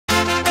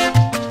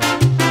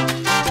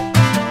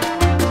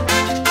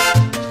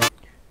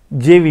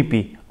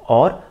JVP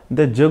or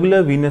the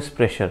jugular venous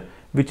pressure,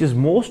 which is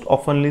most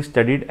oftenly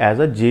studied as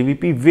a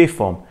JVP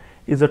waveform,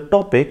 is a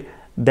topic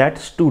that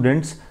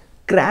students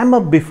cram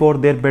up before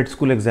their bed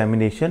school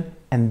examination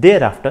and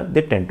thereafter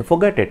they tend to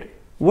forget it.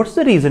 What's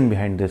the reason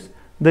behind this?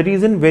 The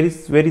reason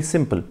very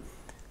simple.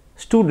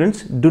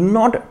 Students do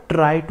not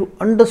try to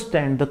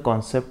understand the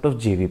concept of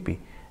JVP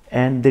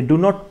and they do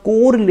not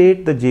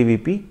correlate the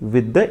JVP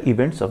with the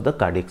events of the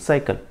cardiac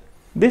cycle.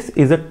 This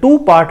is a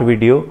two-part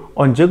video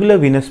on jugular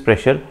venous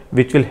pressure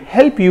which will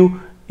help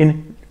you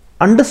in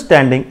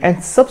understanding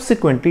and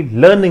subsequently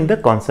learning the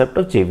concept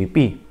of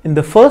JVP. In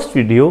the first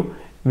video,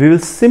 we will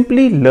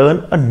simply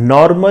learn a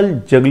normal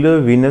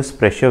jugular venous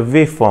pressure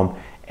waveform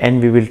and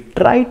we will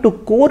try to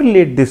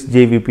correlate this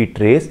JVP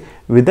trace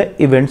with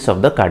the events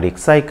of the cardiac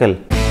cycle.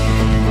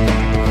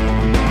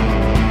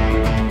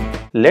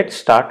 Let's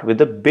start with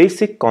the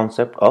basic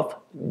concept of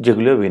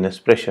jugular venous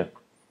pressure.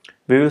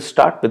 We will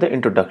start with the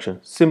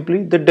introduction,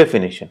 simply the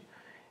definition.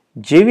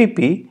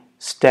 JVP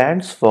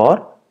stands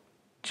for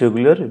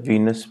jugular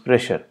venous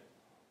pressure.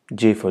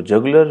 J for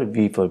jugular,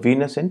 V for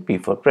venous and P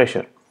for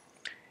pressure.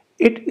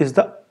 It is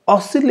the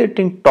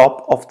oscillating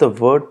top of the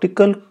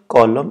vertical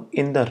column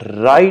in the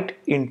right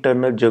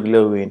internal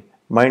jugular vein.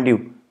 Mind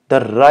you,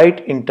 the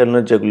right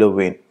internal jugular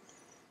vein.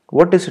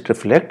 What does it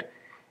reflect?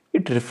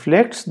 It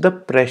reflects the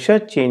pressure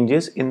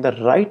changes in the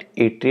right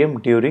atrium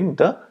during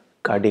the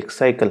cardiac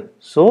cycle.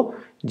 So,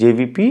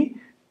 JVP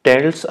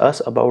tells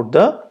us about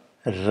the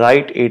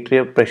right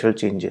atrial pressure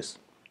changes.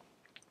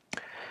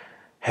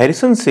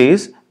 Harrison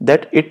says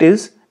that it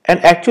is,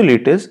 and actually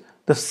it is,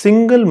 the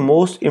single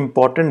most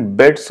important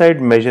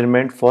bedside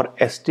measurement for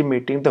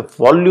estimating the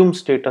volume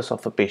status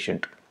of a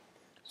patient.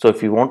 So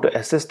if you want to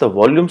assess the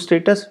volume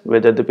status,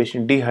 whether the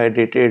patient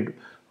dehydrated,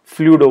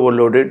 fluid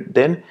overloaded,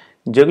 then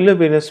jugular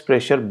venous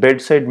pressure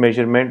bedside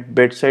measurement,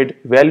 bedside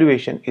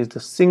evaluation is the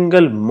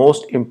single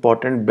most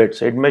important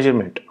bedside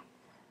measurement.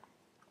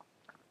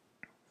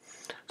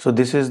 So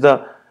this is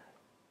the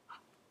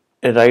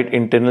right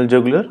internal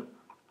jugular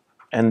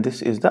and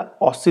this is the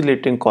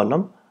oscillating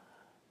column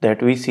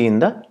that we see in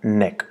the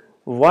neck.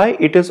 Why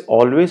it is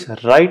always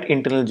right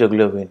internal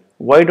jugular vein?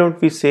 Why don't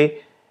we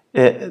say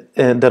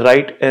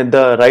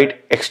the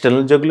right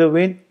external jugular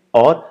vein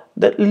or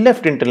the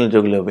left internal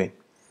jugular vein?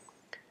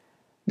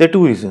 There are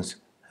two reasons.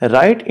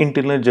 Right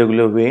internal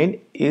jugular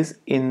vein is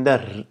in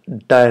the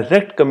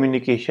direct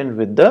communication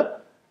with the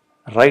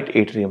right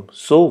atrium.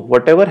 So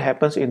whatever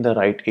happens in the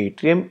right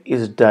atrium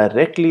is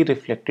directly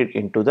reflected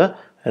into the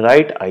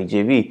right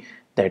IJV.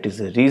 That is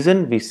the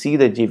reason we see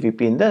the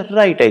JVP in the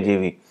right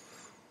IJV.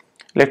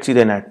 Let's see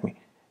the anatomy.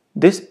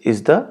 This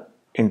is the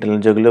internal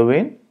jugular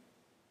vein,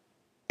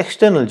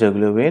 external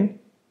jugular vein,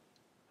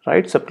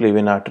 right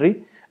subclavian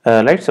artery,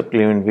 right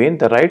subclavian vein.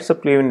 The right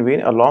subclavian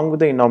vein along with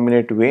the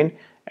innominate vein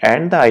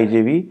and the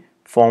IJV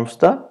forms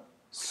the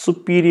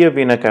superior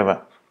vena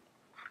cava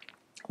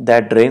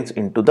that drains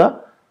into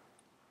the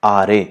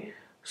RA.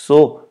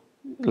 So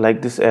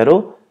like this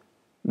arrow,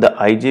 the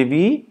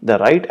IJV, the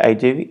right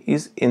IJV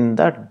is in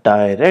the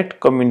direct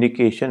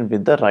communication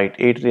with the right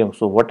atrium.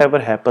 So whatever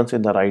happens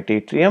in the right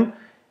atrium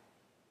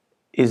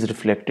is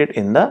reflected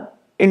in the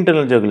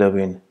internal jugular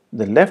vein.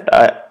 The left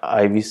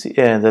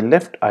the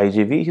left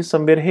IJV is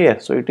somewhere here,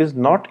 so it is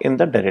not in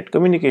the direct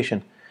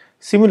communication.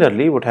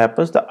 Similarly, what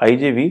happens, the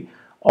IJV,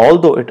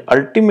 although it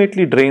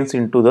ultimately drains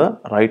into the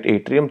right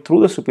atrium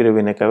through the superior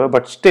vena cava,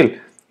 but still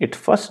it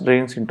first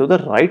drains into the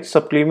right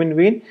subclavian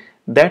vein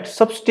that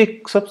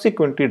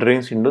subsequently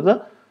drains into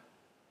the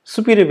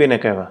superior vena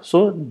cava.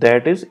 So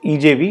that is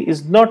EJV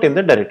is not in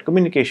the direct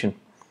communication.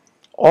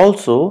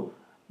 Also,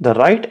 the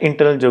right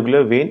internal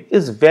jugular vein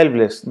is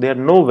valveless. There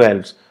are no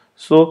valves.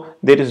 So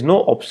there is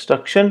no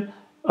obstruction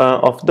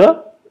of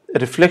the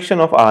reflection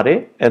of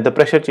RA and the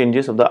pressure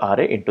changes of the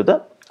RA into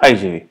the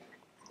IJV.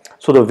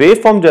 So the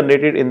waveform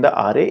generated in the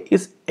RA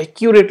is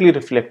accurately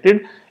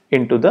reflected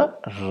into the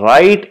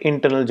right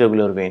internal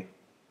jugular vein.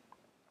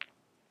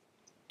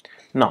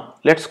 Now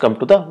let's come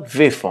to the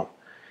waveform.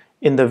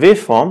 In the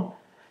waveform,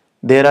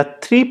 there are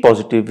 3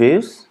 positive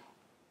waves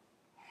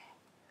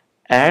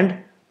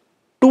and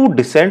 2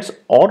 descents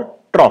or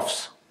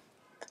troughs.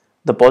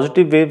 The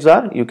positive waves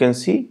are, you can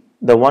see,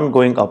 the one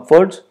going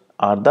upwards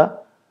are the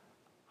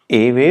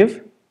A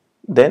wave,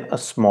 then a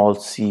small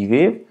C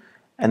wave,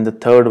 and the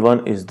third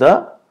one is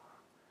the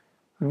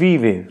V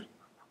wave.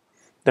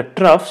 The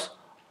troughs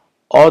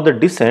or the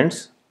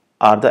descents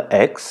are the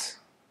X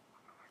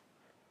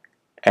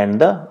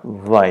and the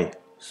Y.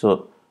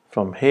 So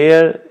from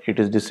here it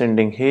is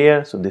descending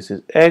here, so this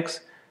is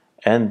X,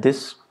 and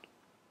this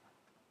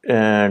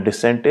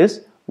descent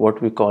is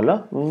what we call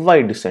a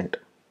Y descent.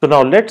 So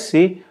now let's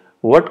see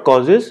what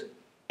causes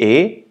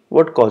A,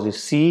 what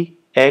causes C,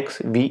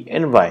 X, V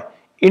and Y.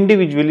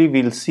 Individually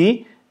we will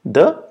see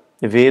the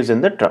waves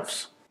and the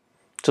troughs.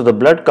 So the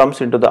blood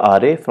comes into the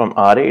RA, from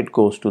RA it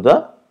goes to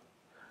the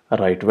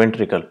right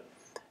ventricle.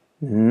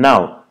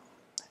 Now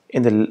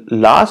in the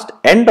last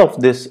end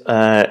of this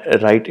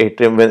right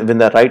atrium, when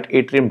the right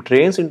atrium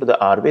drains into the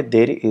RV,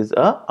 there is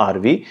a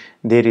RV,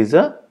 there is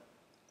a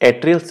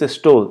atrial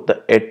systole,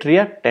 the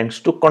atria tends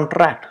to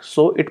contract,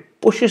 so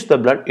it pushes the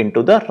blood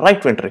into the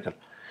right ventricle.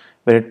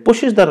 When it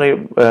pushes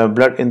the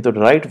blood into the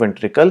right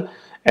ventricle,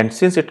 and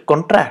since it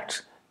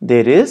contracts,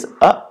 there is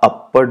a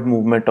upward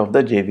movement of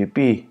the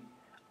JVP.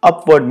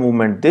 Upward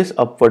movement. This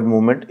upward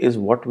movement is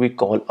what we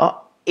call a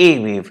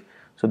wave.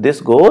 So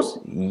this goes,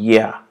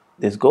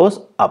 this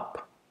goes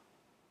up.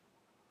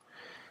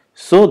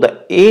 So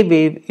the A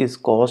wave is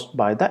caused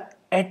by the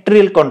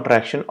atrial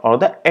contraction or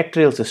the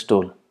atrial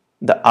systole.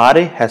 The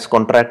RA has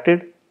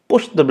contracted,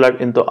 pushed the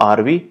blood into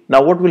RV.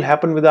 Now what will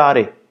happen with the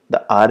RA?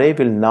 The RA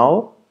will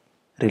now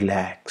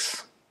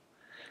relax.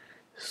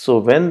 So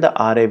when the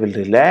RA will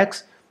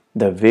relax,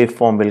 the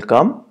waveform will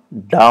come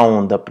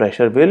down, the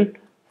pressure will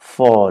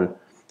fall.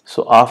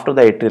 So after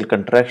the atrial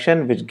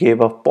contraction, which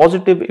gave a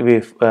positive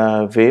wave,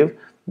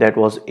 that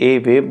was A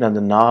wave,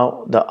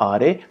 now the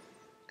RA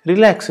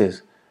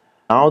relaxes.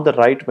 Now the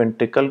right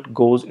ventricle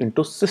goes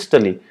into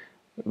systole.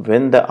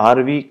 When the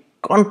RV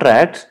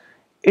contracts,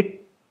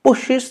 it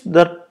pushes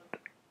the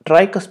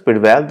tricuspid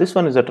valve, this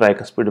one is a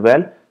tricuspid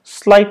valve,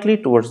 slightly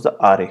towards the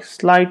RA,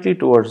 slightly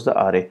towards the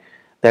RA.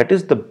 That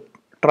is, the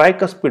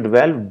tricuspid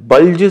valve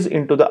bulges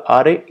into the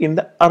RA in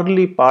the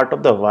early part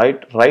of the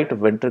right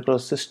ventricular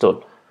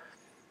systole.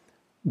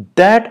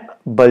 That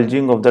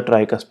bulging of the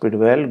tricuspid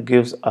valve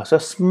gives us a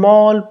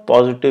small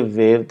positive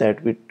wave that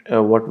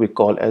what we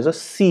call as a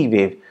C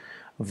wave.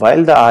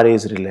 While the RA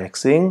is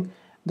relaxing,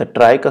 the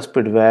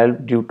tricuspid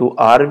valve, due to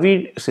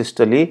RV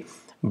systole,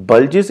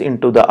 bulges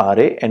into the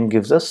RA and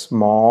gives a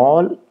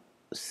small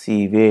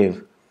C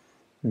wave.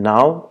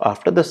 Now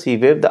after the C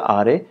wave, the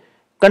RA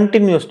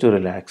continues to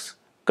relax,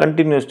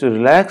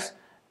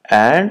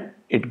 and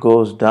it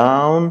goes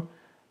down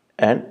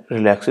and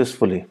relaxes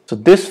fully. So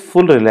this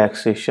full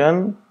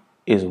relaxation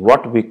is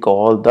what we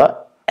call the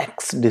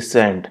X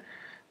descent.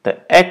 The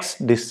X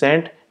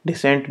descent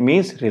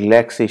means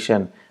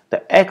relaxation.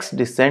 The X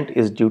descent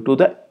is due to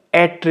the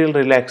atrial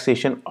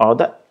relaxation or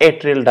the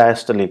atrial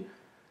diastole.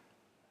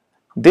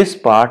 This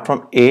part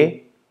from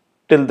A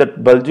till the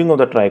bulging of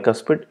the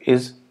tricuspid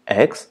is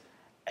X,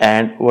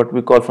 and what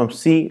we call from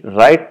C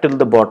right till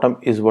the bottom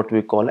is what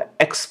we call a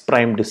X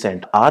prime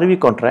descent. RV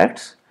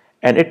contracts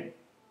and it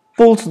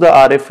pulls the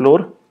RA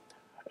floor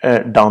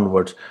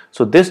downwards.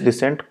 So this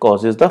descent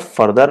causes the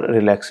further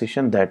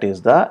relaxation, that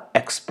is the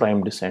X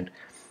prime descent.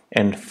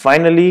 And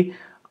finally,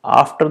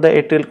 after the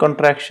atrial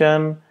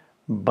contraction,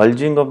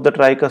 bulging of the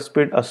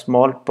tricuspid, a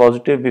small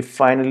positive, we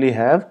finally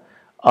have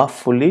a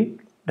fully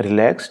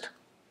relaxed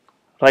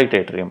right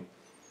atrium.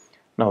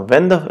 Now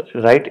when the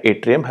right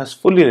atrium has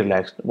fully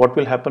relaxed, what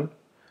will happen?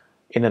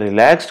 In a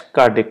relaxed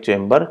cardiac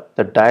chamber,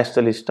 the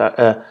diastole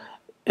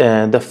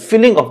the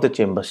filling of the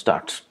chamber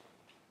starts.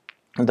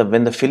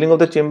 When the filling of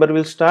the chamber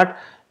will start,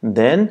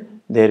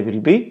 then there will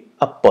be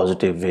a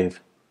positive wave.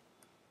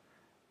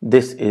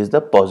 This is the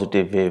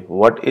positive wave.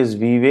 What is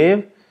V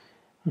wave?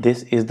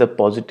 This is the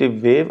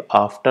positive wave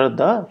after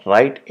the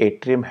right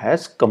atrium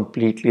has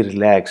completely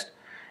relaxed.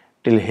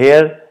 Till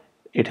here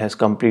it has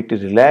completely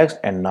relaxed,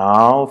 and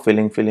now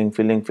filling,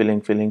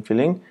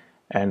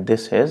 and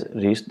this has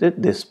reached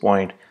this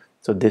point.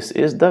 So this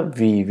is the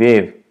V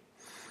wave.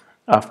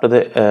 After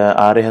the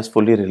RA has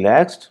fully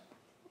relaxed,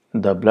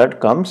 the blood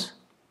comes,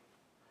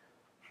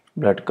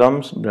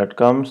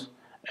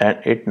 and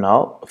it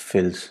now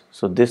fills.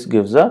 So this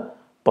gives a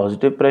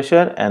positive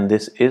pressure, and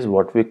this is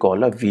what we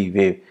call a V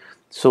wave.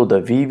 So the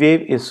V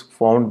wave is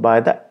formed by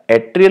the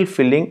atrial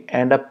filling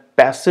and a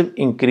passive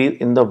increase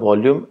in the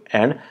volume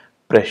and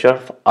pressure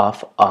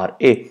of RA.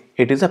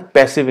 It is a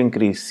passive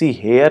increase. See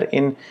here,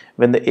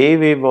 when the A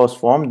wave was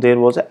formed, there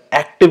was an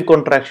active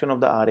contraction of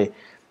the RA.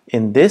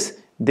 In this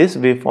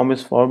waveform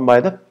is formed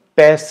by the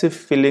passive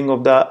filling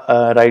of the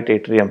right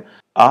atrium.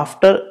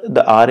 After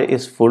the RA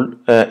is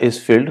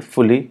filled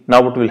fully,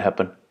 now what will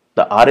happen?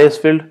 The RA is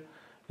filled.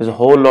 There's a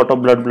whole lot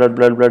of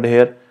blood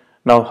here.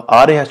 Now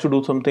RA has to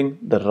do something.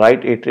 The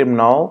right atrium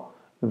now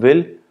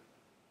will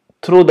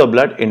throw the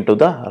blood into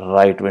the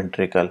right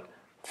ventricle.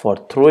 For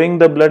throwing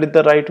the blood in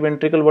the right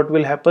ventricle, what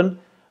will happen?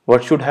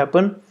 What should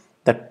happen?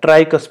 The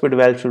tricuspid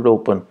valve should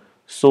open.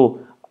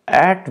 So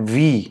at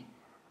V,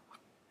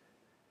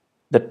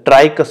 the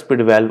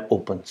tricuspid valve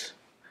opens.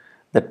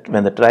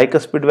 When the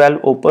tricuspid valve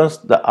opens,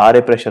 the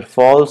RA pressure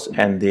falls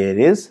and there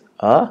is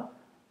a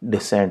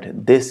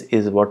descent. This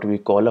is what we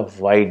call a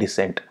Y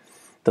descent.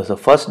 So the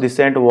first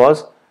descent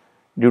was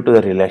due to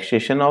the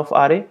relaxation of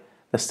RA.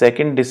 The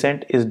second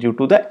descent is due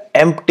to the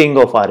emptying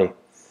of RA.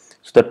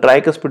 So the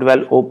tricuspid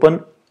valve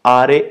open,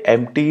 RA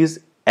empties,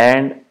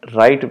 and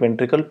right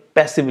ventricle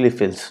passively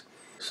fills.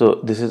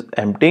 So this is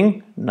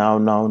emptying,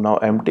 now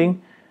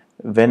emptying.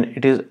 When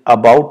it is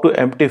about to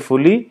empty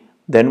fully,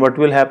 then what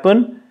will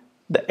happen?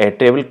 The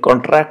atria will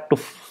contract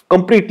to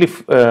completely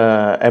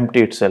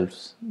empty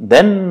itself.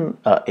 Then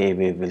a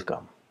wave will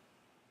come.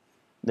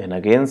 Then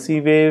again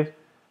C wave,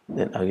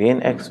 then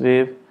again X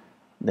wave,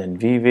 then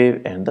V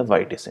wave, and the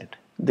Y descent.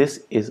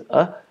 This is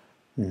a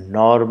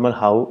normal,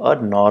 how a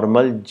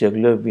normal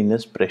jugular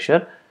venous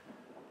pressure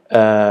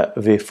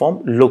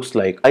waveform looks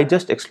like. I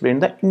just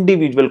explained the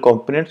individual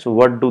components,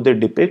 what do they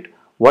depict,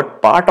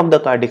 what part of the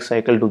cardiac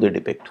cycle do they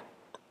depict.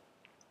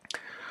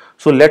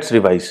 So let's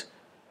revise.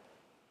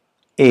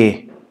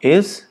 A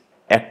is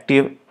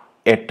active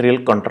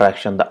atrial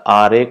contraction. The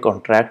RA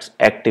contracts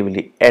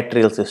actively,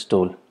 atrial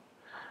systole.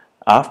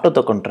 After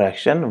the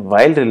contraction,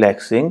 while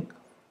relaxing,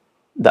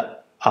 the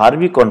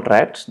RV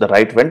contracts, the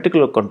right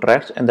ventricle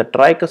contracts, and the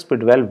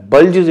tricuspid valve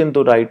bulges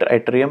into right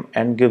atrium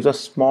and gives a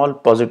small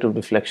positive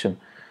deflection.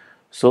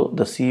 So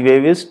the C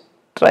wave is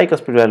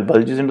tricuspid valve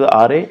bulges into the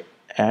RA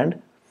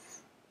and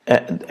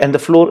the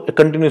floor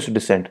continues to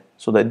descend.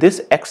 So that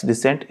this X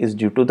descent is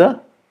due to the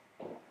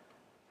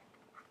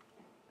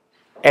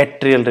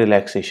atrial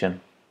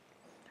relaxation.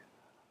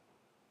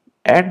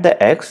 At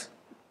the X,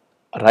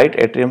 right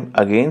atrium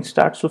again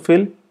starts to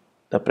fill,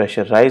 the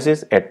pressure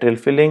rises, atrial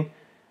filling,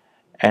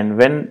 and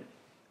when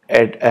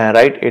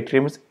right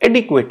atrium is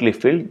adequately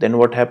filled, then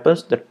what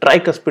happens? The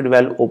tricuspid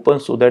valve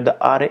opens so that the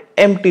RA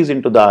empties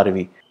into the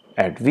RV.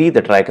 At V,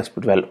 the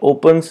tricuspid valve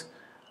opens,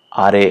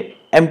 RA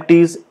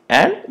empties,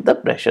 and the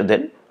pressure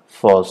then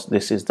falls.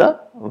 This is the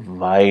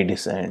Y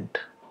descent.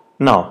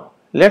 Now,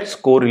 let's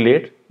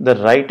correlate the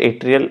right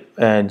atrial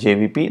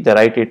JVP, the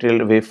right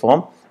atrial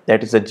waveform,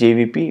 that is the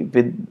JVP,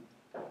 with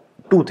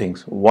two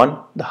things. One,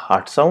 the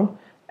heart sound,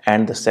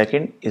 and the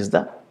second is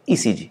the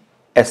ECG,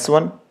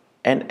 S1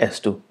 and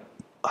S2.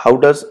 How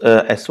does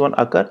S1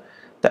 occur?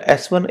 The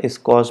S1 is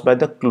caused by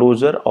the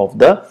closure of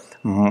the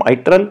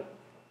mitral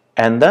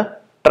and the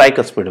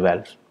tricuspid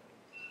valves.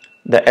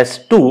 The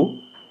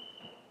S2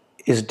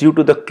 is due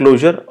to the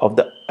closure of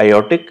the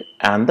aortic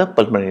and the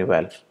pulmonary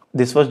valves.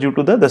 This was due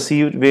to the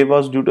C wave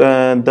was due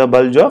to the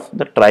bulge of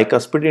the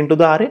tricuspid into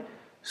the RA.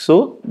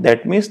 So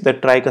that means the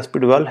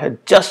tricuspid valve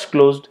had just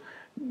closed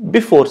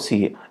before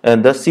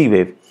the C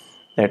wave.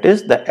 That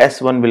is, the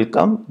S1 will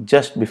come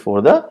just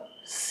before the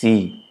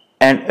C.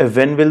 And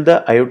when will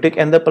the aortic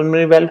and the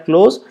pulmonary valve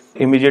close?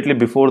 Immediately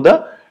before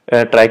the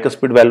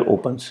tricuspid valve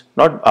opens,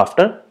 not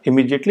after,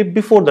 immediately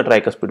before the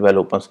tricuspid valve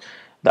opens.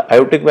 The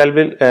aortic valve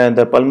will,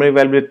 the pulmonary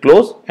valve will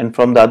close, and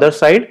from the other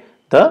side,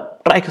 the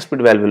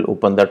tricuspid valve will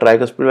open. The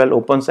tricuspid valve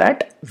opens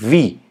at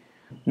V.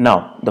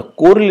 Now, the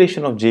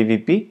correlation of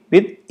JVP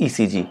with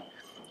ECG.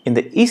 In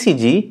the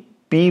ECG,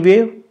 P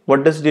wave,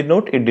 what does it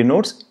denote? It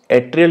denotes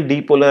atrial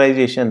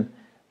depolarization.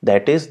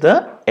 That is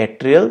the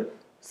atrial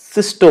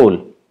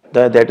systole.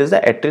 That is the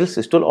atrial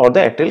systole or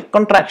the atrial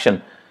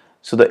contraction.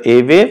 So the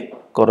A wave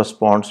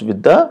corresponds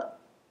with the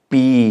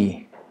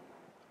P,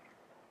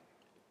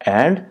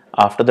 and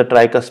after the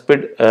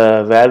tricuspid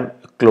valve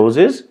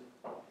closes,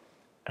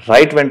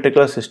 right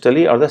ventricular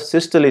systole or the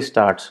systole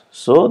starts.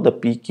 So the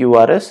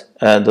PQRS,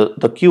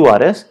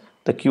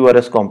 the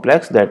QRS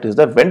complex, that is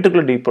the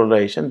ventricular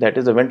depolarization, that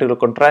is the ventricular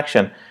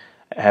contraction,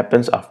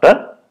 happens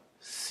after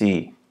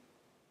C.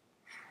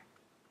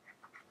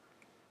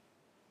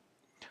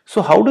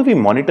 So how do we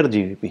monitor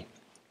JVP?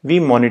 We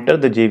monitor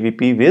the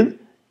JVP with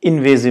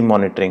invasive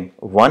monitoring.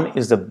 One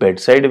is the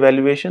bedside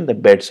evaluation, the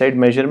bedside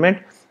measurement,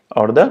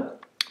 or the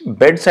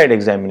bedside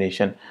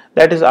examination.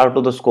 That is out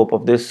of the scope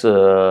of this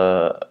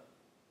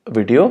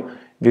video.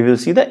 We will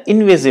see the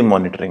invasive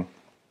monitoring.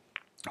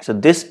 So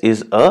this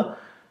is a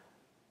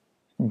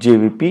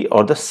JVP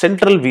or the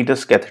central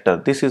venous catheter.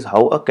 This is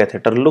how a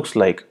catheter looks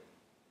like.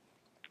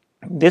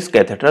 This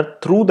catheter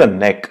through the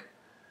neck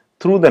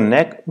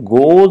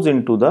goes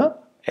into the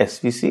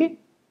SVC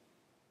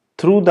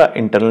through the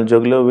internal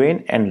jugular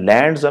vein and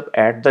lands up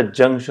at the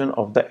junction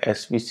of the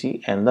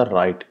SVC and the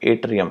right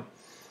atrium.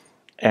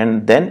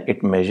 And then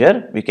it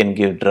measures, we can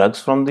give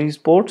drugs from these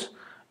ports,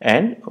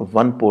 and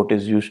one port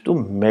is used to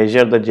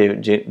measure the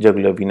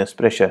jugular venous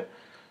pressure.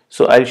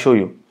 So I'll show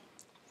you.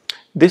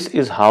 This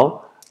is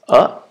how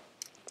a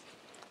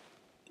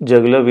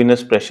jugular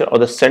venous pressure or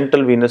the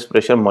central venous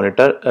pressure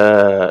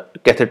monitor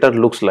catheter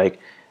looks like.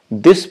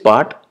 This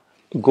part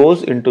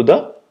goes into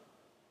the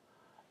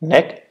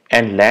neck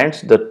and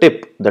lands the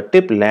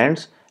tip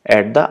lands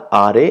at the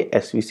RA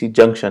SVC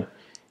junction.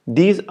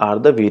 These are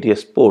the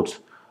various ports.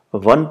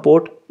 One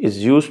port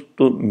is used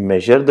to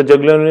measure the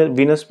jugular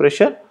venous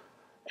pressure,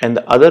 and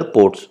the other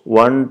ports,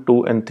 1,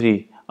 2 and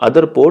 3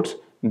 other ports,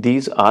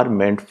 these are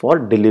meant for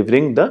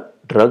delivering the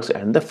drugs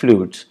and the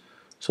fluids.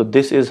 So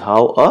this is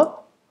how a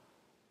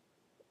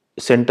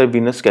central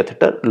venous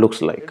catheter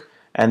looks like,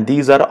 and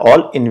these are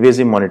all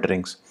invasive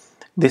monitorings.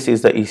 This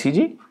is the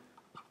ECG.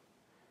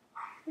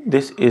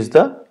 This is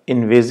the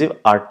invasive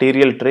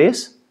arterial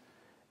trace,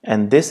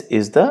 and this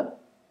is the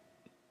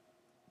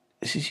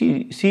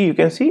see you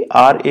can see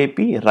RAP,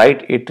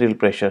 right atrial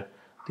pressure.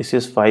 This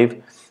is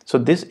 5. So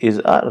this is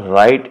a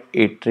right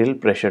atrial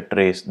pressure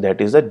trace,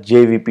 that is a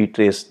JVP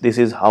trace. This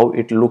is how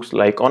it looks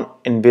like on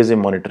invasive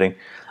monitoring.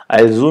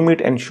 I'll zoom it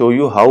and show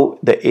you how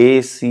the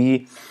A,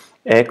 C,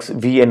 X,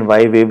 V and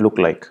Y wave look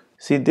like.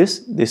 See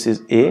this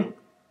is A,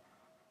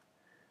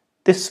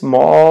 this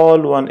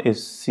small one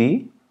is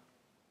C,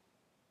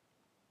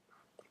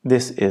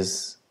 this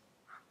is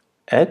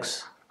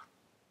X,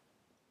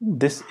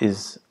 this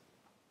is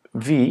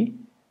V,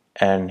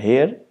 and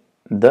here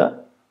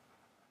the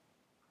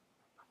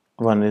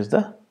one is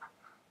the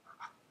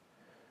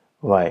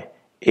Y.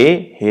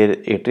 A, here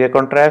atria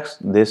contracts,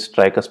 this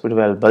tricuspid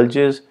valve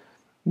bulges,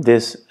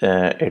 this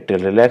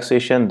atrial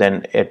relaxation,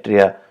 then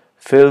atria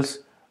fills.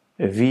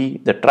 V,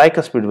 the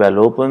tricuspid valve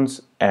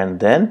opens, and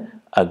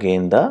then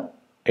again the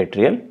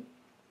atria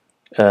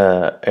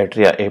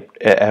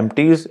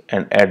empties,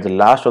 and at the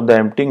last of the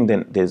emptying,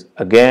 then there's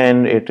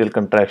again atrial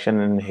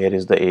contraction, and here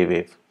is the A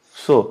wave.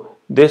 So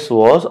this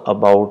was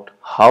about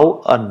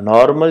how a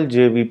normal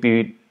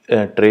JVP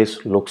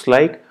trace looks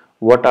like,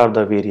 what are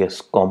the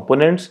various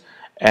components,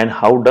 and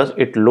how does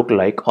it look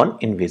like on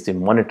invasive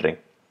monitoring.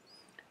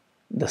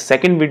 The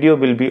second video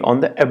will be on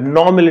the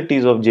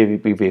abnormalities of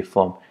JVP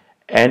waveform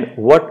and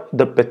what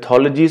the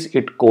pathologies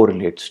it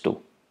correlates to.